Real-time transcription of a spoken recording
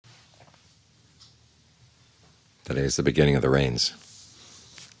Today is the beginning of the rains.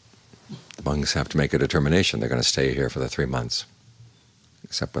 The monks have to make a determination. They're going to stay here for the 3 months,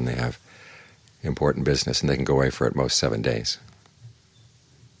 except when they have important business, and they can go away for at most 7 days.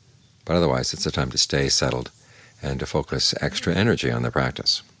 But otherwise, it's a time to stay settled and to focus extra energy on the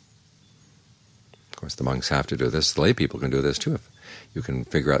practice. Of course, the monks have to do this. The lay people can do this too. If you can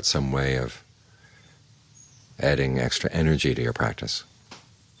figure out some way of adding extra energy to your practice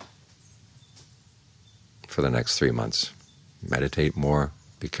for the next 3 months. Meditate more,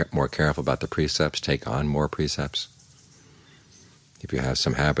 be more careful about the precepts, take on more precepts. If you have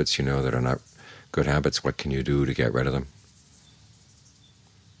some habits you know that are not good habits, what can you do to get rid of them?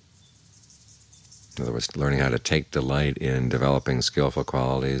 In other words, learning how to take delight in developing skillful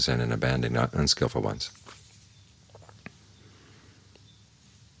qualities and in abandoning unskillful ones.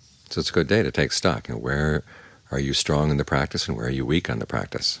 So it's a good day to take stock. And where are you strong in the practice and where are you weak on the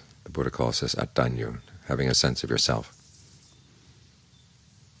practice? The Buddha calls this attanyu, having a sense of yourself.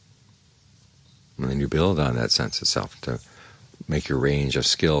 And then you build on that sense of self to make your range of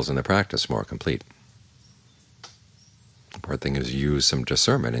skills in the practice more complete. The important thing is use some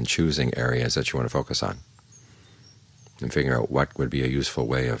discernment in choosing areas that you want to focus on and figure out what would be a useful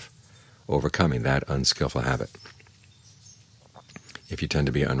way of overcoming that unskillful habit. If you tend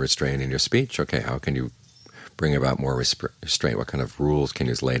to be unrestrained in your speech, okay, how can you bring about more restraint? What kind of rules can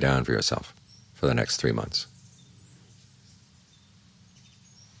you lay down for yourself for the next 3 months?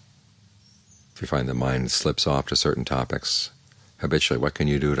 If you find the mind slips off to certain topics habitually, what can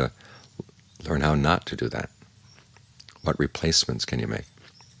you do to learn how not to do that? What replacements can you make?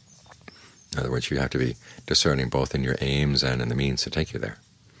 In other words, you have to be discerning both in your aims and in the means to take you there.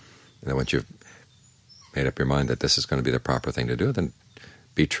 And then once you've made up your mind that this is going to be the proper thing to do, then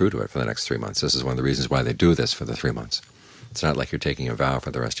be true to it for the next 3 months. This is one of the reasons why they do this for the 3 months. It's not like you're taking a vow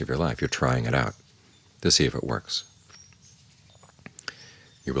for the rest of your life. You're trying it out to see if it works.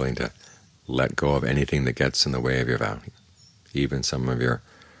 You're willing to let go of anything that gets in the way of your vow. Even some of your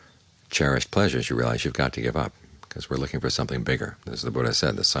cherished pleasures you realize you've got to give up, because we're looking for something bigger. As the Buddha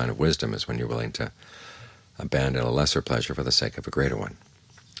said, the sign of wisdom is when you're willing to abandon a lesser pleasure for the sake of a greater one.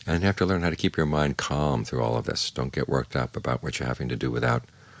 And you have to learn how to keep your mind calm through all of this. Don't get worked up about what you're having to do without,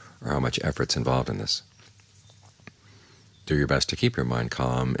 or how much effort's involved in this. Do your best to keep your mind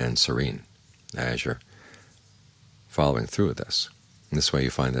calm and serene as you're following through with this. In this way you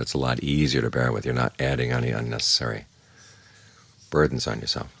find that it's a lot easier to bear with. You're not adding any unnecessary burdens on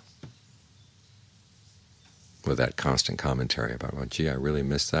yourself with that constant commentary about, well, gee, I really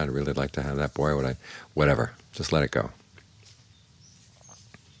missed that, I'd really like to have that, boy, whatever. Just let it go.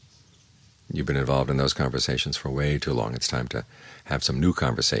 You've been involved in those conversations for way too long. It's time to have some new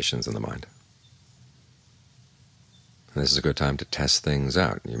conversations in the mind. And this is a good time to test things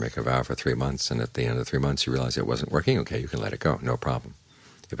out. You make a vow for 3 months, and at the end of 3 months you realize it wasn't working. Okay, you can let it go, no problem.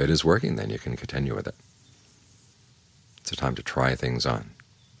 If it is working, then you can continue with it. It's a time to try things on.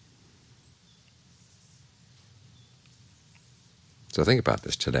 So think about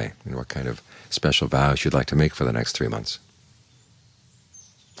this today, and what kind of special vows you'd like to make for the next 3 months.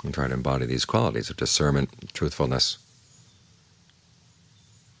 And try to embody these qualities of discernment, truthfulness,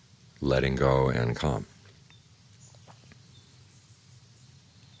 letting go, and calm.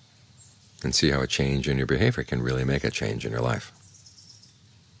 And see how a change in your behavior can really make a change in your life.